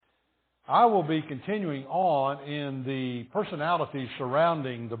I will be continuing on in the personalities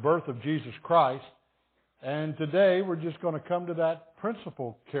surrounding the birth of Jesus Christ. And today we're just going to come to that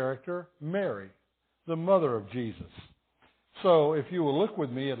principal character, Mary, the mother of Jesus. So if you will look with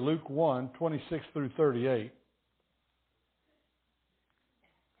me at Luke 1, 26 through 38.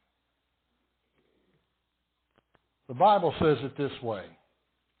 The Bible says it this way.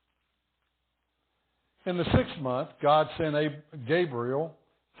 In the 6th month, God sent Gabriel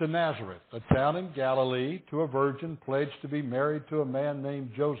to Nazareth, a town in Galilee, to a virgin pledged to be married to a man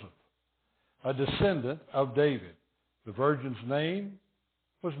named Joseph, a descendant of David. The virgin's name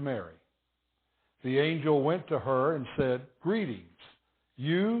was Mary. The angel went to her and said, "Greetings,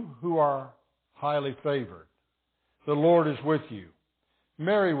 you who are highly favored. The Lord is with you."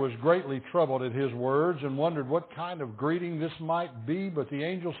 Mary was greatly troubled at his words and wondered what kind of greeting this might be. But the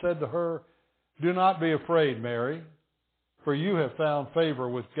angel said to her, "Do not be afraid, Mary, for you have found favor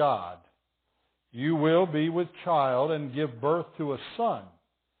with God. You will be with child and give birth to a son,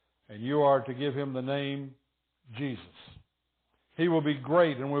 and you are to give him the name Jesus. He will be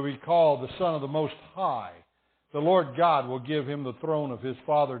great and will be called the Son of the Most High. The Lord God will give him the throne of his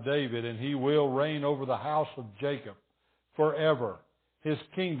father David, and he will reign over the house of Jacob forever. His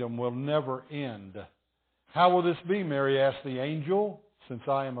kingdom will never end." "How will this be," Mary asked the angel, "since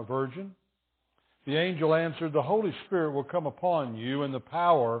I am a virgin?" The angel answered, "The Holy Spirit will come upon you, and the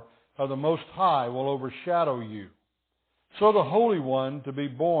power of the Most High will overshadow you. So the Holy One to be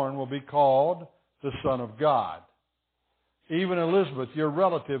born will be called the Son of God. Even Elizabeth, your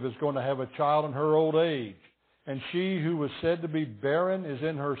relative, is going to have a child in her old age, and she who was said to be barren is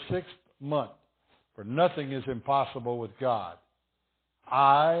in her 6th month, for nothing is impossible with God."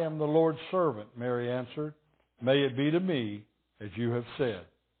 "I am the Lord's servant," Mary answered. "May it be to me as you have said."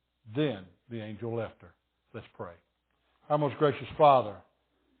 Then the angel left her. Let's pray. Our most gracious Father,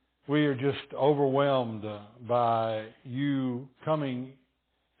 we are just overwhelmed by you coming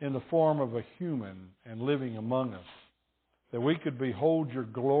in the form of a human and living among us, that we could behold your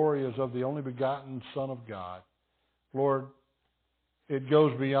glory as of the only begotten Son of God. Lord, it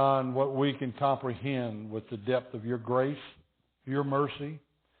goes beyond what we can comprehend with the depth of your grace, your mercy,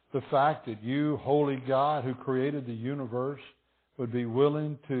 the fact that you, holy God, who created the universe, would be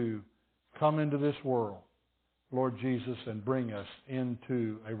willing to come into this world, Lord Jesus, and bring us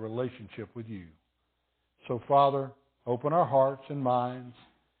into a relationship with you. So, Father, open our hearts and minds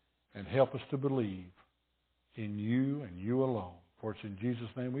and help us to believe in you and you alone. For it's in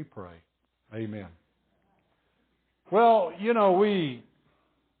Jesus' name we pray. Amen. Well, you know, we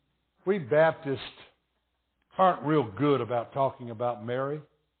Baptists aren't real good about talking about Mary.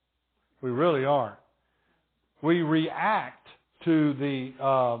 We really aren't. We react to the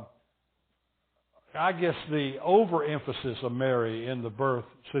overemphasis of Mary in the birth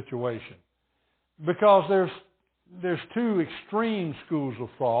situation, because there's two extreme schools of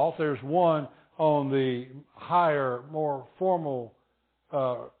thought. There's one on the higher, more formal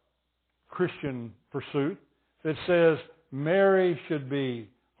Christian pursuit that says Mary should be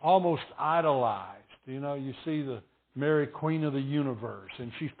almost idolized. You know, you see the Mary, Queen of the universe,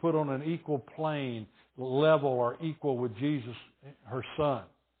 and she's put on an equal plane, level or equal with Jesus, her son.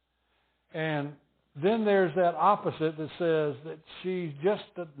 And then there's that opposite that says that she's just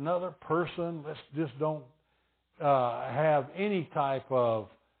another person. Let's just don't have any type of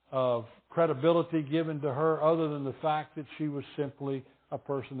credibility given to her other than the fact that she was simply a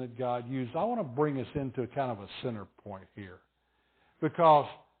person that God used. I want to bring us into kind of a center point here, because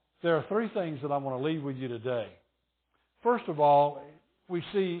there are 3 things that I want to leave with you today. First of all, we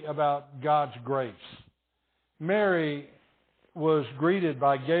see about God's grace. Mary was greeted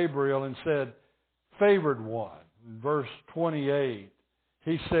by Gabriel and said, "Favored one." In verse 28,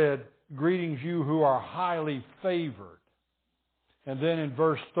 he said, "Greetings, you who are highly favored." And then in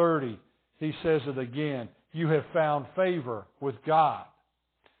verse 30, he says it again, "You have found favor with God."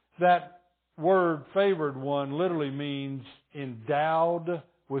 That word favored one literally means endowed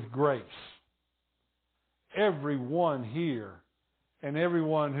with grace. Everyone here and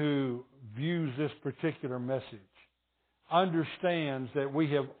everyone who views this particular message understands that we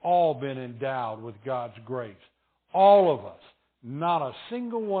have all been endowed with God's grace. All of us. Not a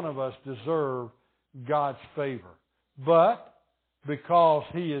single one of us deserve God's favor. But because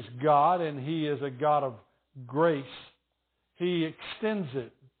He is God and He is a God of grace, He extends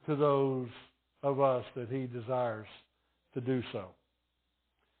it to those of us that He desires to do so.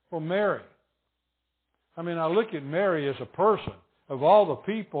 Well, Mary. I mean, I look at Mary as a person. Of all the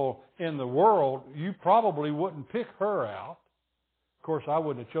people in the world, you probably wouldn't pick her out. Of course, I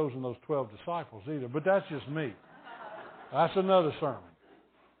wouldn't have chosen those 12 disciples either, but that's just me. That's another sermon.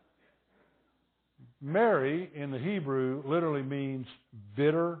 Mary in the Hebrew literally means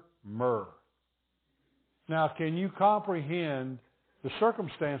bitter myrrh. Now, can you comprehend the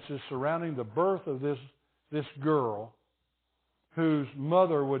circumstances surrounding the birth of this girl whose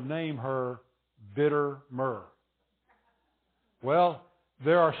mother would name her bitter myrrh? Well,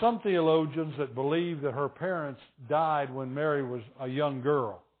 there are some theologians that believe that her parents died when Mary was a young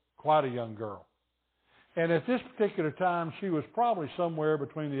girl, quite a young girl. And at this particular time, she was probably somewhere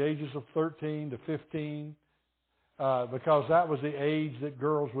between the ages of 13 to 15, because that was the age that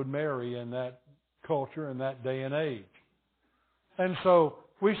girls would marry in that culture in that day and age. And so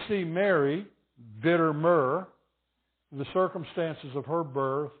we see Mary, bitter myrrh, the circumstances of her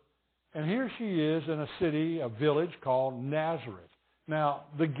birth, and here she is in a city, a village called Nazareth. Now,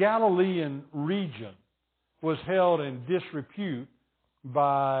 the Galilean region was held in disrepute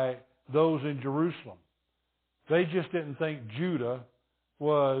by those in Jerusalem. They just didn't think Judah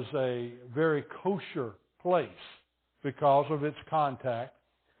was a very kosher place because of its contact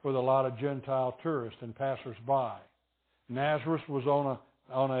with a lot of Gentile tourists and passers-by. Nazareth was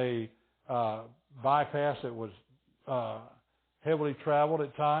on a bypass that was heavily traveled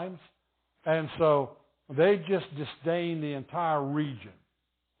at times, and so they just disdained the entire region.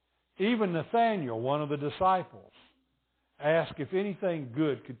 Even Nathanael, one of the disciples, asked if anything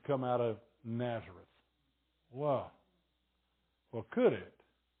good could come out of Nazareth. Well, could it?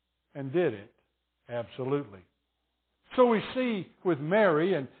 And did it? Absolutely. So we see with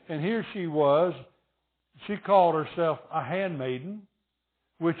Mary, and here she was, she called herself a handmaiden,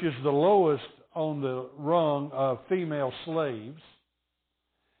 which is the lowest on the rung of female slaves.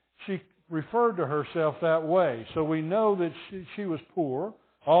 She referred to herself that way. So we know that she was poor.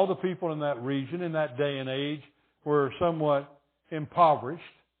 All the people in that region, in that day and age, were somewhat impoverished.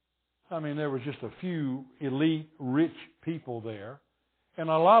 I mean, there was just a few elite, rich people there. And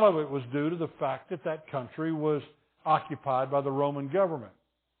a lot of it was due to the fact that that country was occupied by the Roman government.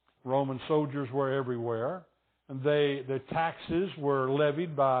 Roman soldiers were everywhere, and the taxes were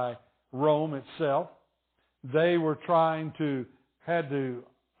levied by Rome itself. They were had to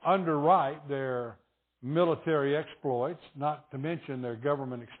underwrite their military exploits, not to mention their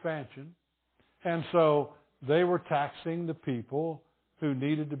government expansion. And so they were taxing the people who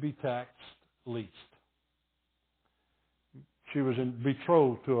needed to be taxed least. She was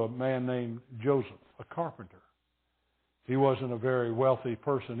betrothed to a man named Joseph, a carpenter. He wasn't a very wealthy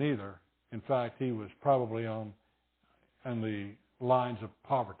person either. In fact, he was probably on the lines of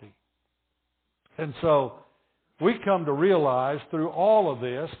poverty. And so we come to realize through all of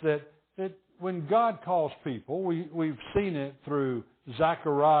this that when God calls people, we've seen it through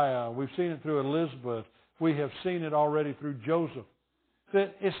Zechariah, we've seen it through Elizabeth, we have seen it already through Joseph,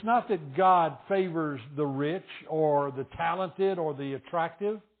 that it's not that God favors the rich or the talented or the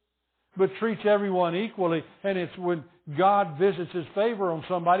attractive, but treats everyone equally. And it's when God visits His favor on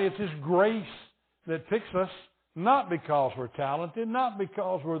somebody, it's His grace that picks us, not because we're talented, not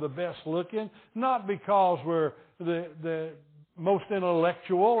because we're the best looking, not because we're the most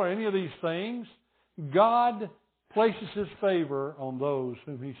intellectual or any of these things. God places His favor on those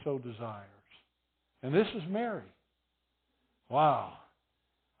whom He so desires. And this is Mary. Wow.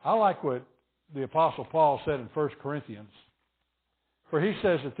 I like what the Apostle Paul said in 1 Corinthians, where he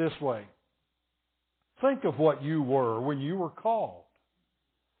says it this way: think of what you were when you were called.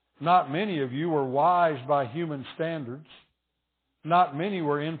 Not many of you were wise by human standards. Not many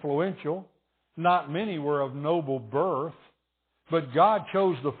were influential. Not many were of noble birth. But God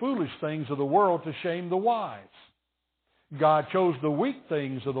chose the foolish things of the world to shame the wise. God chose the weak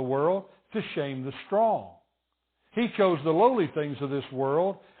things of the world to shame the strong. He chose the lowly things of this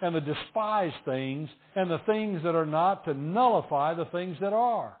world and the despised things and the things that are not to nullify the things that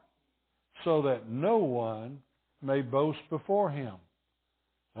are, so that no one may boast before Him.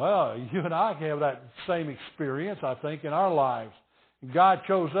 Well, you and I can have that same experience, I think, in our lives. God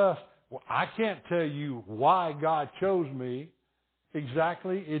chose us. Well, I can't tell you why God chose me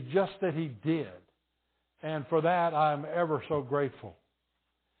exactly. It's just that He did. And for that, I'm ever so grateful.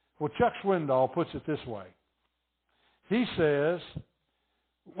 Well, Chuck Swindoll puts it this way. He says,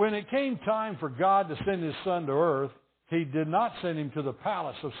 when it came time for God to send His Son to earth, He did not send Him to the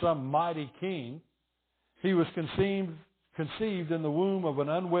palace of some mighty king. He was conceived in the womb of an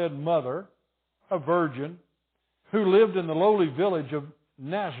unwed mother, a virgin, who lived in the lowly village of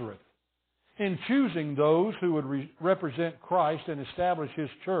Nazareth. In choosing those who would represent Christ and establish His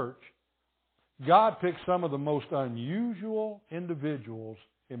church, God picked some of the most unusual individuals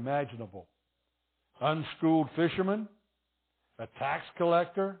imaginable. Unschooled fishermen, a tax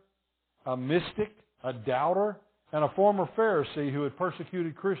collector, a mystic, a doubter, and a former Pharisee who had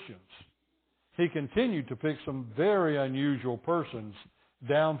persecuted Christians. he continued to pick some very unusual persons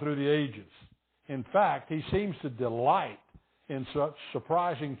down through the ages. In fact, he seems to delight in such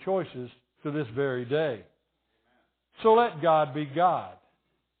surprising choices to this very day. So let God be God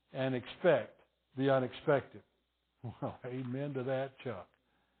and expect the unexpected. Well, amen to that, Chuck.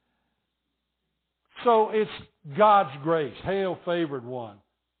 So it's God's grace. Hail, favored one.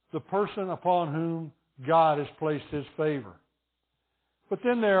 The person upon whom God has placed His favor. But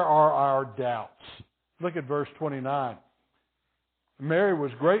then there are our doubts. Look at verse 29. Mary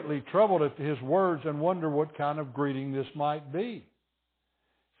was greatly troubled at his words and wondered what kind of greeting this might be.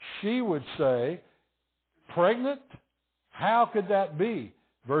 She would say, pregnant? How could that be?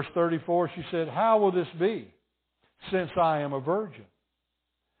 Verse 34, she said, how will this be, since I am a virgin?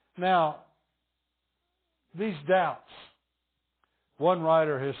 Now, these doubts, one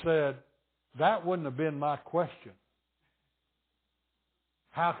writer has said, that wouldn't have been my question.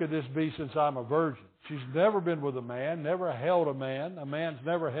 How could this be since I'm a virgin? She's never been with a man, never held a man. A man's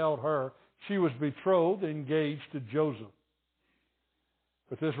never held her. She was betrothed, engaged to Joseph.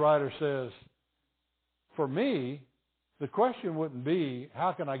 But this writer says, for me, the question wouldn't be,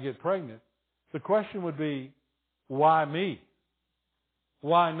 how can I get pregnant? The question would be, why me?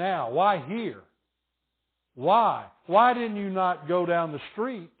 Why now? Why here? Why? Why didn't you not go down the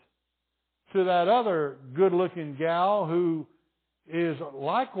street to that other good-looking gal who is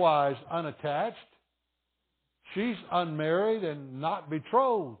likewise unattached? She's unmarried and not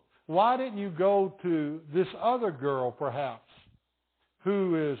betrothed. Why didn't you go to this other girl, perhaps,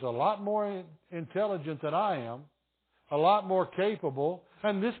 who is a lot more intelligent than I am, a lot more capable,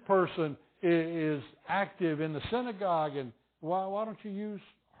 and this person is active in the synagogue, and why don't you use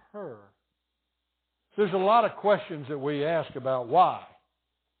her? There's a lot of questions that we ask about why.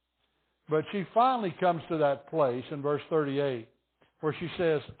 But she finally comes to that place in verse 38 where she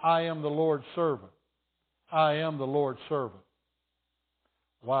says, I am the Lord's servant. I am the Lord's servant.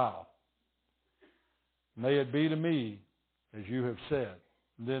 Wow. May it be to me as you have said.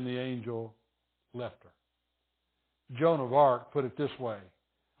 And then the angel left her. Joan of Arc put it this way,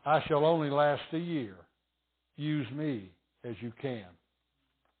 I shall only last a year. Use me as you can.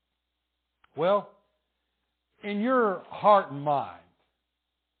 Well, in your heart and mind,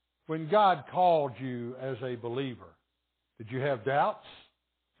 when God called you as a believer, did you have doubts?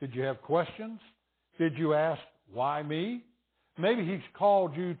 Did you have questions? Did you ask, why me? Maybe He's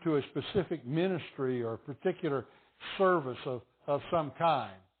called you to a specific ministry or a particular service of some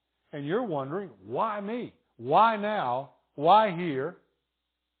kind. And you're wondering, why me? Why now? Why here?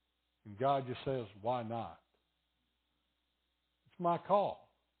 And God just says, why not? It's my call.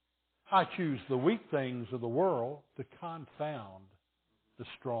 I choose the weak things of the world to confound the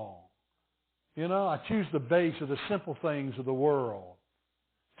strong. You know, I choose the base of the simple things of the world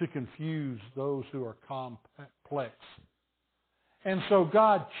to confuse those who are complex. And so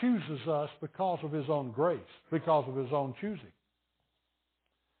God chooses us because of His own grace, because of His own choosing.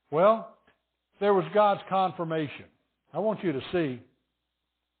 Well, there was God's confirmation. I want you to see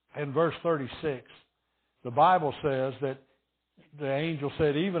in verse 36, the Bible says that the angel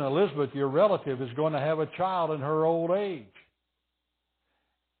said, even Elizabeth, your relative, is going to have a child in her old age.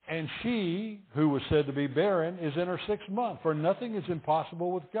 And she, who was said to be barren, is in her 6th month, for nothing is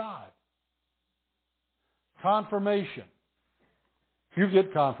impossible with God. Confirmation. You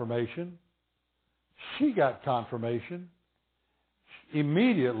get confirmation. She got confirmation.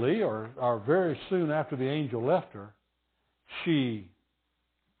 Immediately, or very soon after the angel left her, she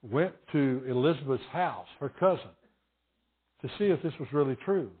went to Elizabeth's house, her cousin, to see if this was really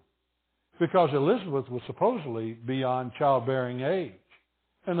true. Because Elizabeth was supposedly beyond childbearing age.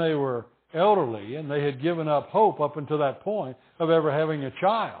 And they were elderly, and they had given up hope up until that point of ever having a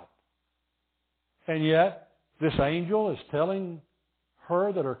child. And yet, this angel is telling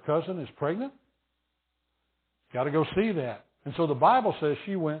her that her cousin is pregnant? Got to go see that. And so the Bible says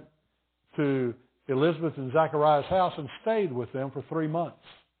she went to Elizabeth and Zachariah's house and stayed with them for 3 months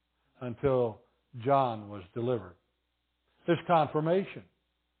until John was delivered. There's confirmation.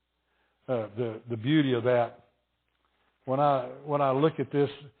 The beauty of that. When I look at this,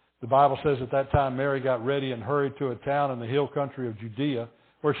 the Bible says at that time Mary got ready and hurried to a town in the hill country of Judea,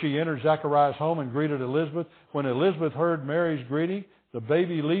 where she entered Zachariah's home and greeted Elizabeth. When Elizabeth heard Mary's greeting, the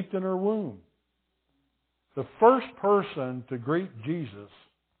baby leaped in her womb. The first person to greet Jesus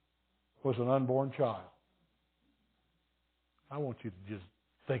was an unborn child. I want you to just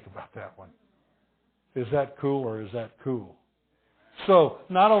think about that one. Is that cool or is that cool? So,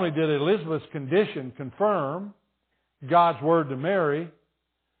 not only did Elizabeth's condition confirm God's word to Mary,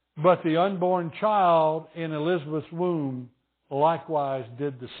 but the unborn child in Elizabeth's womb likewise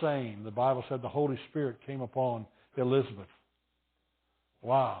did the same. The Bible said the Holy Spirit came upon Elizabeth.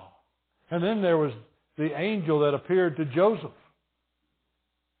 Wow. And then there was the angel that appeared to Joseph.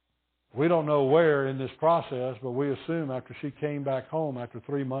 We don't know where in this process, but we assume after she came back home after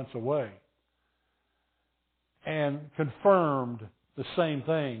 3 months away, and confirmed the same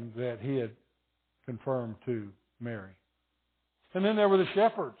thing that he had confirmed to Mary. And then there were the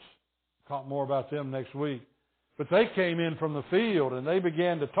shepherds. Talk more about them next week. But they came in from the field and they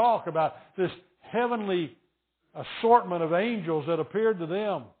began to talk about this heavenly assortment of angels that appeared to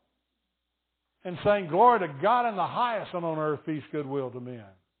them and saying, "Glory to God in the highest, and on earth peace, goodwill to men.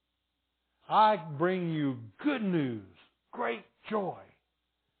 I bring you good news, great joy.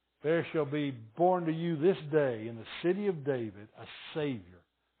 There shall be born to you this day in the city of David a Savior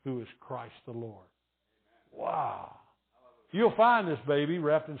who is Christ the Lord." Wow. You'll find this baby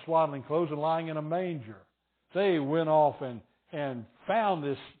wrapped in swaddling clothes and lying in a manger. They went off and found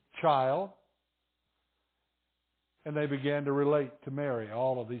this child, and they began to relate to Mary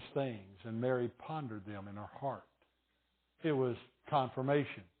all of these things, and Mary pondered them in her heart. It was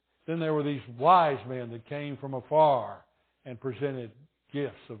confirmation. Then there were these wise men that came from afar and presented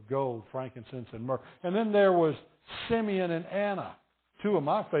gifts of gold, frankincense, and myrrh. And then there was Simeon and Anna, two of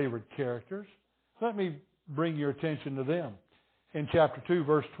my favorite characters. Let me bring your attention to them. In chapter 2,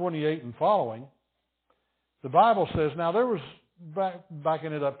 verse 28 and following, the Bible says, now there was,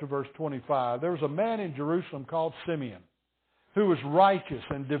 backing it up to verse 25, there was a man in Jerusalem called Simeon who was righteous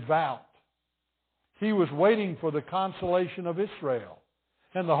and devout. He was waiting for the consolation of Israel,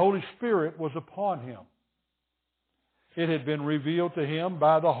 and the Holy Spirit was upon him. It had been revealed to him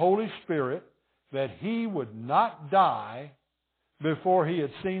by the Holy Spirit that he would not die before he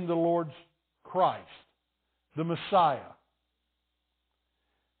had seen the Lord's Christ, the Messiah.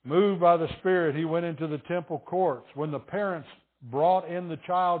 Moved by the Spirit, he went into the temple courts when the parents brought in the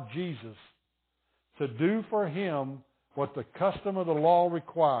child Jesus to do for him what the custom of the law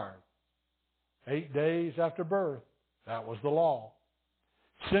required. 8 days after birth, that was the law.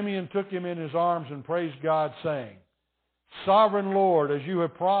 Simeon took him in his arms and praised God, saying, "Sovereign Lord, as you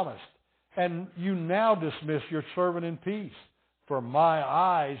have promised, and you now dismiss your servant in peace, for my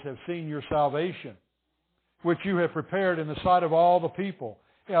eyes have seen your salvation, which you have prepared in the sight of all the people,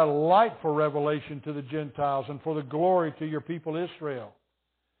 a light for revelation to the Gentiles and for the glory to your people Israel."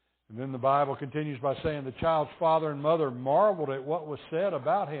 And then the Bible continues by saying the child's father and mother marveled at what was said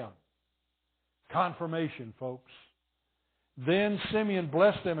about him. Confirmation, folks. Then Simeon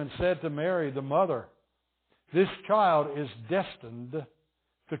blessed them and said to Mary, the mother, "This child is destined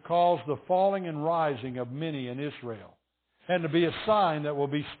to cause the falling and rising of many in Israel, and to be a sign that will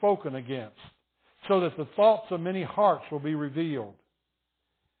be spoken against, so that the thoughts of many hearts will be revealed.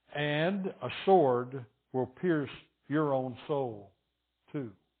 And a sword will pierce your own soul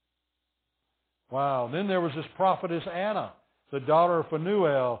too." Wow. Then there was this prophetess Anna, the daughter of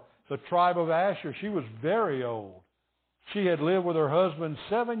Phanuel, the tribe of Asher. She was very old. She had lived with her husband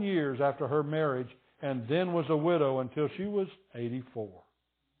 7 years after her marriage, and then was a widow until she was 84.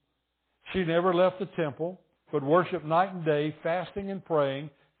 She never left the temple, but worshiped night and day, fasting and praying.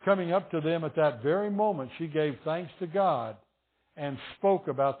 Coming up to them at that very moment, she gave thanks to God and spoke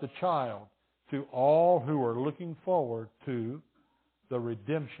about the child to all who were looking forward to the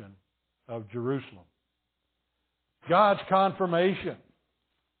redemption of Jerusalem. God's confirmation.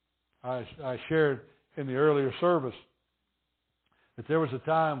 I shared in the earlier service that there was a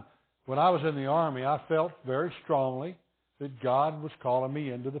time when I was in the Army, I felt very strongly that God was calling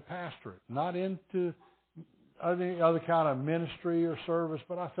me into the pastorate. Not into any other kind of ministry or service,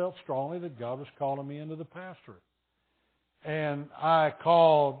 but I felt strongly that God was calling me into the pastorate. And I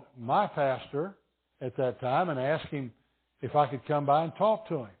called my pastor at that time and asked him if I could come by and talk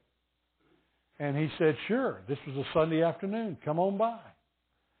to him. And he said, "Sure." This was a Sunday afternoon. "Come on by."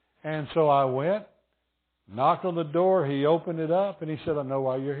 And so I went, knocked on the door. He opened it up, and he said, "I know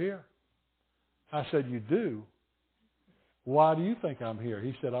why you're here." I said, "You do? Why do you think I'm here?"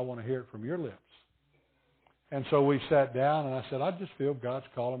 He said, "I want to hear it from your lips." And so we sat down, and I said, "I just feel God's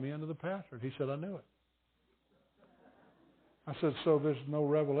calling me into the pastorate." He said, "I knew it." I said, "So there's no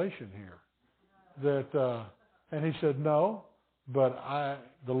revelation here?" And he said, "No, but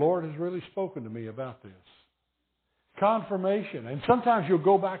the Lord has really spoken to me about this." Confirmation. And sometimes you'll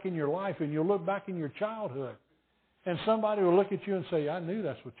go back in your life and you'll look back in your childhood, and somebody will look at you and say, "I knew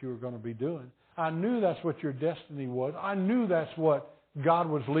that's what you were going to be doing. I knew that's what your destiny was. I knew that's what God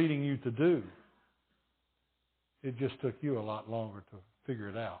was leading you to do." It just took you a lot longer to figure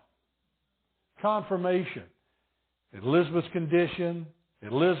it out. Confirmation. Elizabeth's condition,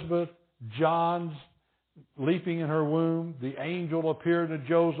 Elizabeth, John's leaping in her womb. The angel appeared to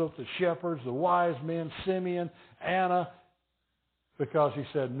Joseph, the shepherds, the wise men, Simeon, Anna, because he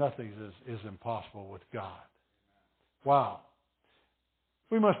said nothing is impossible with God. Wow.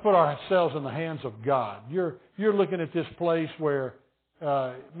 We must put ourselves in the hands of God. You're looking at this place where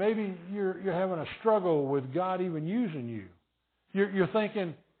maybe you're having a struggle with God even using you. You're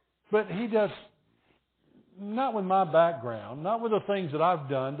thinking, but He does, not with my background, not with the things that I've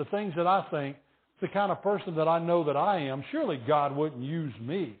done, the things that I think, the kind of person that I know that I am, surely God wouldn't use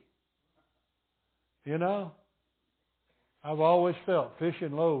me. You know? I've always felt fish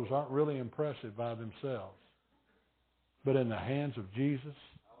and loaves aren't really impressive by themselves. But in the hands of Jesus,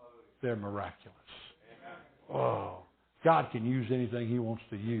 they're miraculous. Oh, God can use anything He wants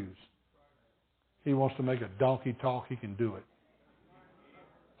to use. He wants to make a donkey talk, He can do it.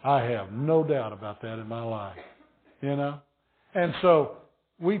 I have no doubt about that in my life. You know? And so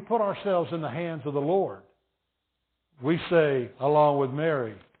we put ourselves in the hands of the Lord. We say, along with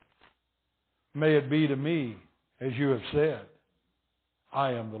Mary, may it be to me as you have said.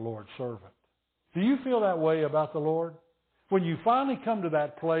 I am the Lord's servant. Do you feel that way about the Lord? When you finally come to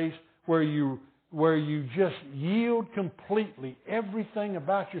that place where you just yield completely everything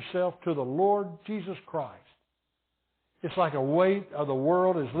about yourself to the Lord Jesus Christ. It's like a weight of the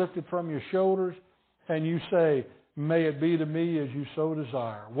world is lifted from your shoulders, and you say, may it be to me as you so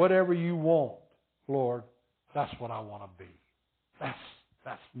desire. Whatever you want, Lord, that's what I want to be.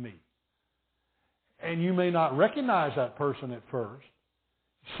 That's me. And you may not recognize that person at first.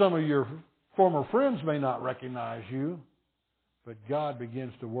 Some of your former friends may not recognize you, but God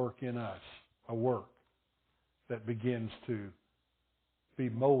begins to work in us a work that begins to be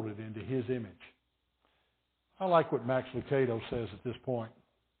molded into His image. I like what Max Lucado says at this point.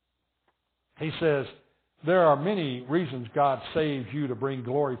 He says, there are many reasons God saves you to bring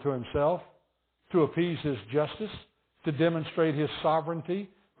glory to Himself, to appease His justice, to demonstrate His sovereignty.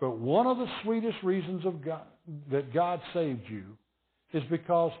 But one of the sweetest reasons of God, that God saved you is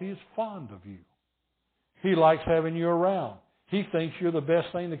because He is fond of you. He likes having you around. He thinks you're the best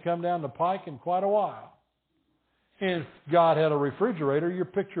thing to come down the pike in quite a while. And if God had a refrigerator, your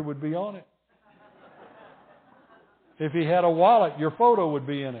picture would be on it. If He had a wallet, your photo would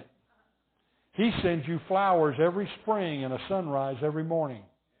be in it. He sends you flowers every spring and a sunrise every morning.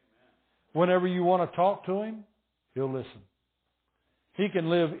 Whenever you want to talk to Him, He'll listen. He can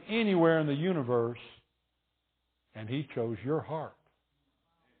live anywhere in the universe, and He chose your heart.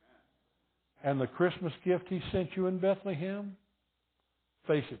 And the Christmas gift He sent you in Bethlehem,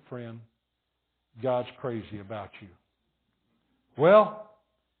 face it, friend, God's crazy about you. Well,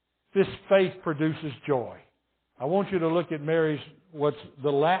 this faith produces joy. I want you to look at Mary's, what's the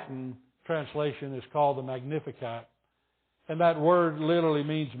Latin translation is called the Magnificat. And that word literally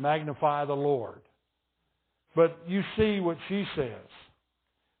means magnify the Lord. But you see what she says.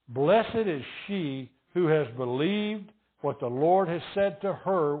 Blessed is she who has believed what the Lord has said to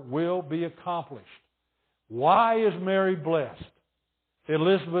her will be accomplished. Why is Mary blessed?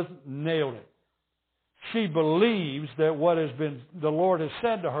 Elizabeth nailed it. She believes that what the Lord has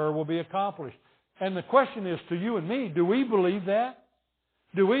said to her will be accomplished. And the question is to you and me, do we believe that?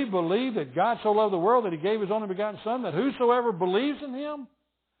 Do we believe that God so loved the world that He gave His only begotten Son, that whosoever believes in Him?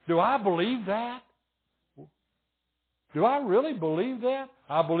 Do I believe that? Do I really believe that?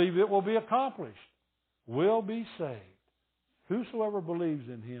 I believe it will be accomplished. Will be saved. Whosoever believes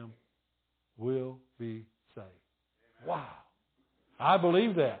in Him will be saved. Wow. I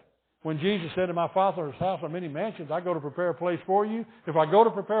believe that. When Jesus said, in my Father's house are many mansions, I go to prepare a place for you. If I go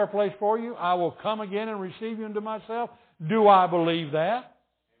to prepare a place for you, I will come again and receive you into myself. Do I believe that?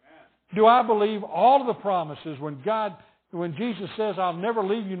 Amen. Do I believe all of the promises when Jesus says, I'll never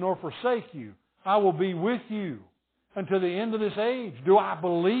leave you nor forsake you. I will be with you until the end of this age. Do I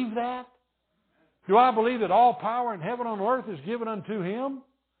believe that? Do I believe that all power in heaven and on earth is given unto Him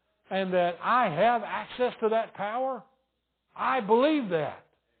and that I have access to that power? I believe that.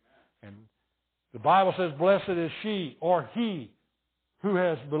 And the Bible says, blessed is she or he who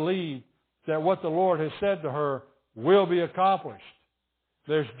has believed that what the Lord has said to her will be accomplished.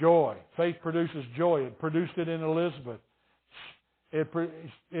 There's joy. Faith produces joy. It produced it in Elizabeth.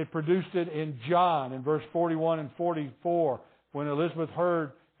 It produced it in John in verse 41 and 44. When Elizabeth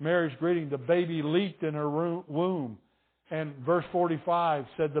heard Mary's greeting, the baby leaped in her womb. And verse 45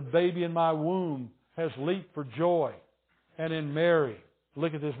 said, the baby in my womb has leaped for joy. And in Mary,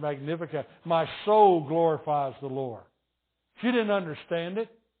 look at this Magnificat. My soul glorifies the Lord. She didn't understand it.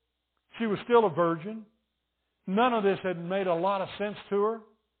 She was still a virgin. None of this had made a lot of sense to her.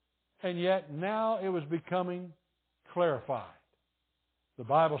 And yet now it was becoming clarified. The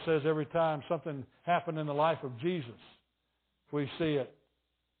Bible says every time something happened in the life of Jesus, we see it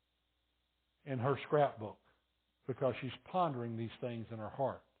in her scrapbook because she's pondering these things in her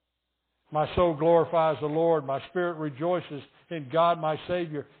heart. My soul glorifies the Lord. My spirit rejoices in God my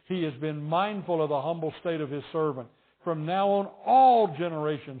Savior. He has been mindful of the humble state of His servant. From now on, all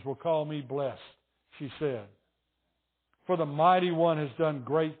generations will call me blessed, she said. For the Mighty One has done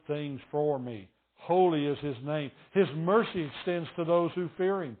great things for me. Holy is His name. His mercy extends to those who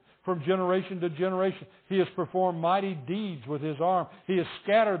fear Him. From generation to generation, He has performed mighty deeds with His arm. He has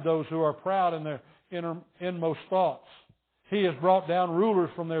scattered those who are proud in their inmost thoughts. He has brought down rulers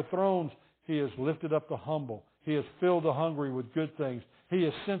from their thrones. He has lifted up the humble. He has filled the hungry with good things. He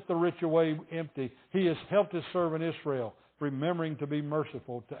has sent the rich away empty. He has helped His servant Israel, remembering to be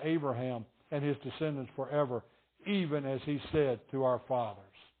merciful to Abraham and his descendants forever, even as He said to our fathers.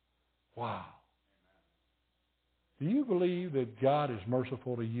 Wow. Do you believe that God is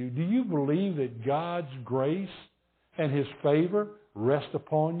merciful to you? Do you believe that God's grace and His favor rest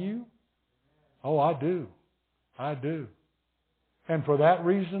upon you? Oh, I do. I do. And for that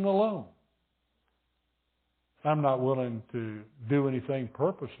reason alone, I'm not willing to do anything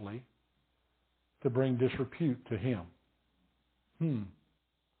purposely to bring disrepute to Him. You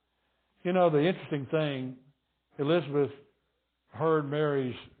know, the interesting thing, Elizabeth heard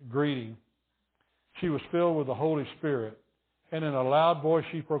Mary's greeting. She was filled with the Holy Spirit, and in a loud voice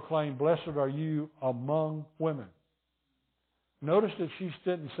she proclaimed, "Blessed are you among women." Notice that she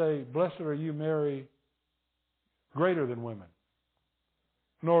didn't say, "Blessed are you, Mary, greater than women,"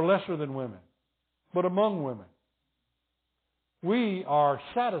 nor lesser than women, but among women. We are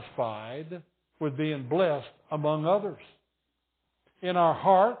satisfied with being blessed among others. In our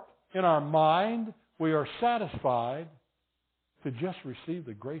heart, in our mind, we are satisfied to just receive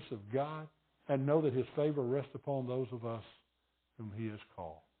the grace of God and know that His favor rests upon those of us whom He has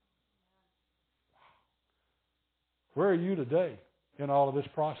called. Where are you today in all of this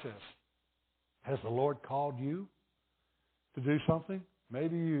process? Has the Lord called you to do something?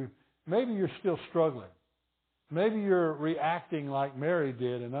 Maybe you're still struggling. Maybe you're reacting like Mary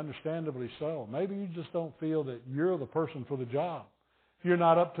did, and understandably so. Maybe you just don't feel that you're the person for the job. You're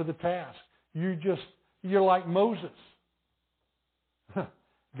not up to the task. You're like Moses.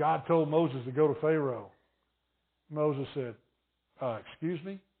 God told Moses to go to Pharaoh. Moses said, "Excuse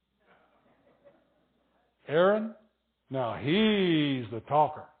me? Aaron? Now he's the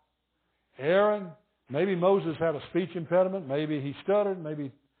talker. Aaron?" Maybe Moses had a speech impediment. Maybe he stuttered. Maybe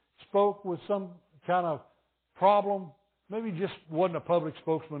he spoke with some kind of problem. Maybe he just wasn't a public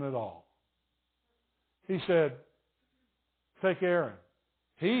spokesman at all. He said, "Take Aaron.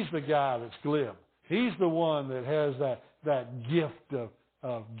 He's the guy that's glib. He's the one that has that gift of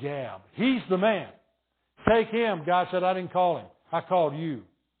gab. He's the man. Take him." God said, "I didn't call him. I called you."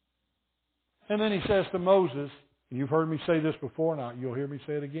 And then He says to Moses, and you've heard me say this before, now you'll hear me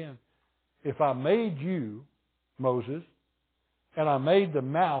say it again. If I made you, Moses, and I made the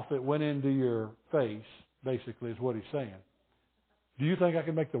mouth that went into your face, basically is what He's saying, do you think I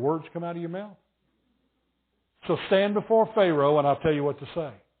can make the words come out of your mouth? So stand before Pharaoh and I'll tell you what to say.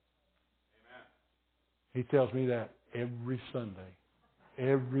 Amen. He tells me that every Sunday,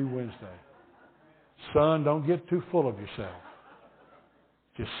 every Wednesday. Son, don't get too full of yourself.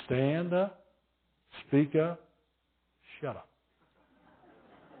 Just stand up, speak up, shut up.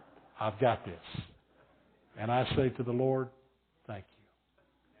 I've got this. And I say to the Lord, thank you.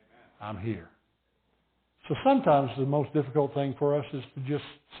 I'm here. So sometimes the most difficult thing for us is to just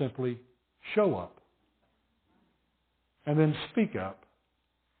simply show up and then speak up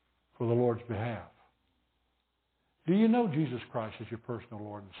for the Lord's behalf. Do you know Jesus Christ as your personal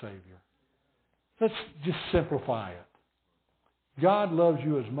Lord and Savior? Let's just simplify it. God loves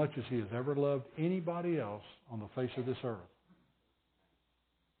you as much as He has ever loved anybody else on the face of this earth.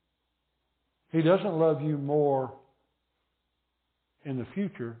 He doesn't love you more in the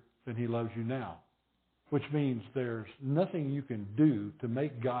future than He loves you now, which means there's nothing you can do to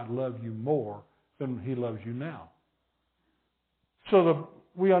make God love you more than He loves you now. So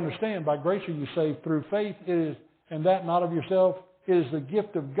we understand by grace are you saved through faith, it is, and that not of yourself, it is the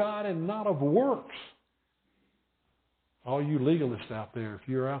gift of God and not of works. All you legalists out there, if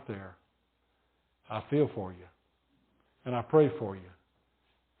you're out there, I feel for you. And I pray for you.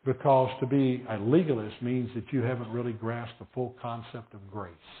 Because to be a legalist means that you haven't really grasped the full concept of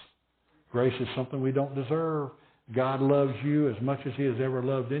grace. Grace is something we don't deserve. God loves you as much as He has ever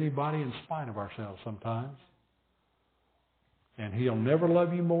loved anybody in spite of ourselves sometimes. And He'll never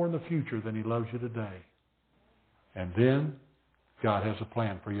love you more in the future than He loves you today. And then God has a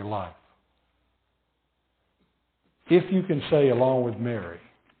plan for your life. If you can say along with Mary,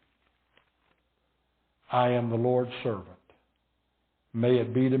 I am the Lord's servant. May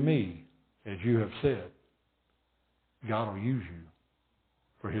it be to me as you have said. God will use you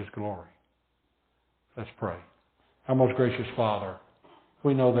for His glory. Let's pray. Our most gracious Father,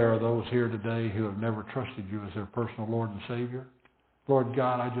 we know there are those here today who have never trusted you as their personal Lord and Savior. Lord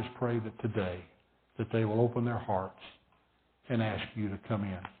God, I just pray that today that they will open their hearts and ask you to come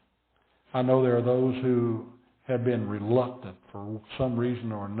in. I know there are those who have been reluctant for some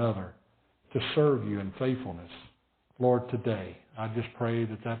reason or another to serve you in faithfulness. Lord, today, I just pray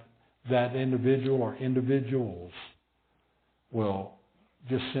that individual or individuals will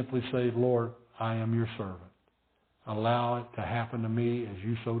just simply say, Lord, I am your servant. Allow it to happen to me as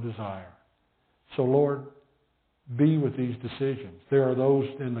you so desire. So, Lord, be with these decisions. There are those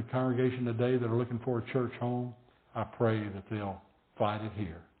in the congregation today that are looking for a church home. I pray that they'll find it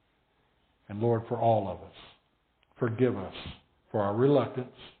here. And Lord, for all of us, forgive us for our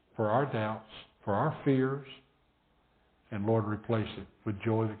reluctance, for our doubts, for our fears, and Lord, replace it with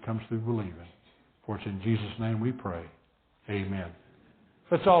joy that comes through believing. For it's in Jesus' name we pray. Amen.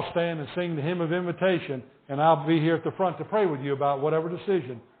 Let's all stand and sing the hymn of invitation, and I'll be here at the front to pray with you about whatever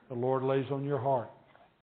decision the Lord lays on your heart.